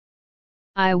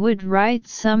I would write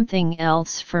something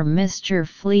else for Mr.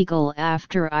 Flegel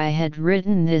after I had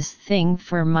written this thing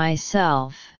for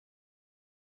myself.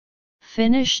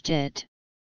 Finished it,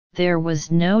 there was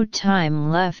no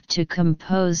time left to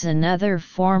compose another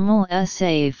formal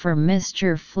essay for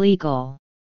Mr. Flegel.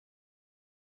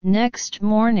 Next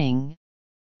morning,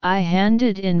 I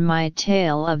handed in my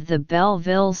tale of the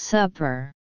Belleville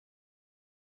supper.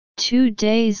 2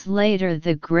 days later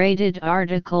the graded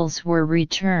articles were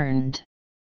returned.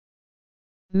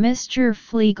 Mr.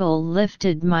 Flegel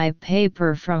lifted my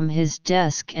paper from his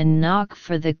desk and knocked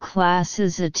for the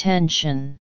class's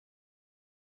attention.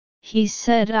 He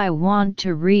said, "I want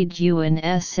to read you an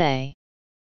essay.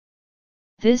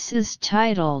 This is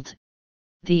titled,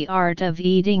 'The Art of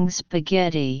Eating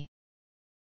Spaghetti.'"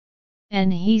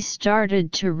 And he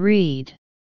started to read.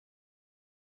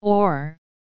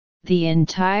 The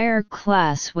entire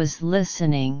class was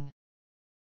listening.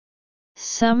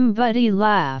 Somebody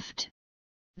laughed.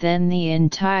 Then the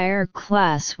entire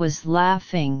class was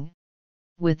laughing,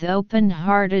 with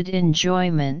open-hearted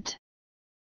enjoyment.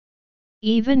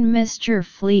 Even Mr.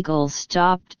 Flegel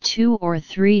stopped 2 or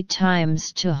 3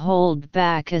 times to hold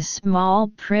back a small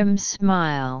prim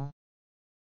smile.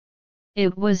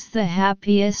 It was the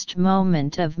happiest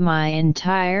moment of my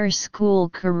entire school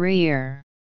career.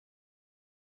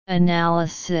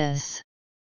 Analysis.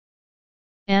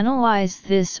 Analyze.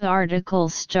 This article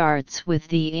starts with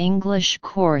the English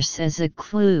course as a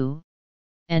clue,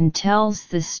 and tells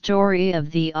the story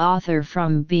of the author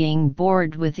from being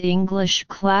bored with English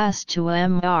class to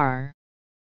Mr.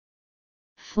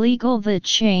 Flegel. The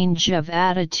change of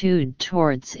attitude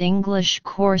towards English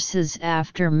courses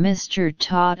after Mr.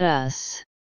 taught us.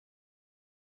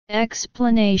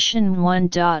 Explanation 1.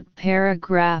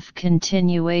 Paragraph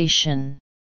continuation.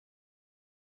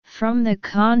 From the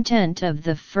content of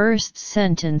the first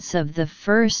sentence of the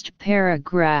first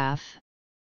paragraph,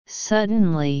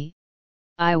 suddenly,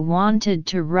 I wanted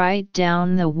to write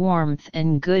down the warmth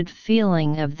and good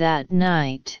feeling of that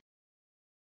night.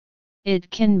 It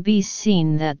can be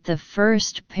seen that the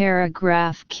first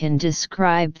paragraph can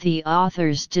describe the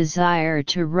author's desire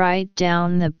to write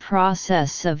down the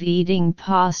process of eating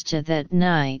pasta that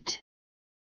night.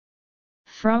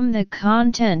 From the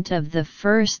content of the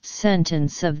first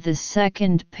sentence of the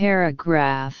second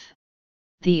paragraph,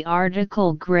 the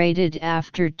article graded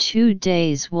after 2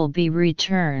 days will be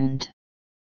returned.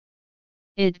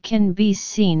 It can be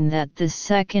seen that the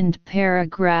second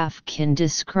paragraph can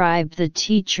describe the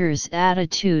teacher's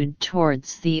attitude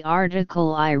towards the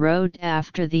article I wrote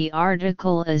after the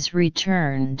article is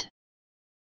returned.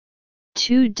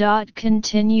 2.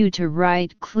 Continue to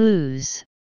write clues.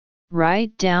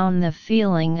 Write down the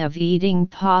feeling of eating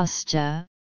pasta.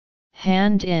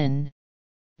 Hand in.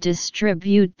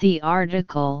 Distribute the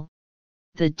article.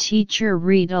 The teacher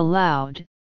read aloud.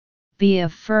 Be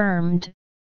affirmed.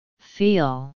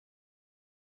 Feel.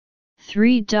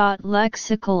 3.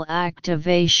 Lexical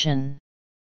activation.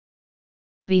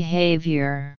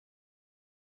 Behavior.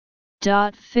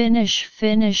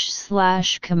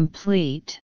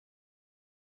 Finish/complete.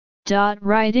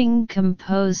 Writing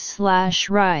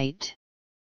compose/write.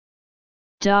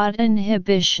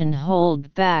 Inhibition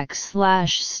hold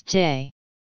back/stay.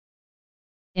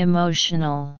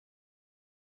 Emotional.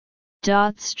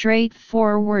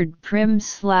 Straightforward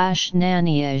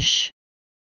prim/nannyish.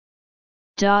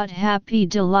 Happy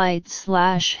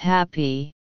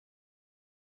delight/happy.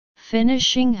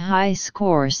 Finishing high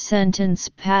score sentence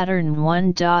pattern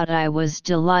 1. I was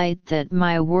delighted that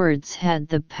my words had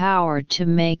the power to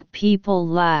make people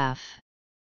laugh.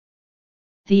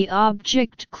 The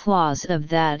object clause of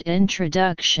that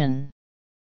introduction.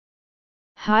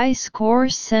 High score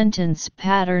sentence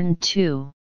pattern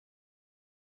 2.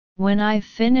 When I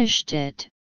finished it,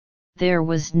 there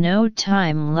was no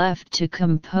time left to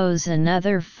compose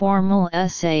another formal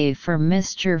essay for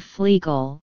Mr.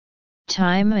 Flegel.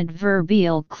 Time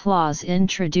adverbial clause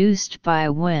introduced by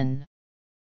when.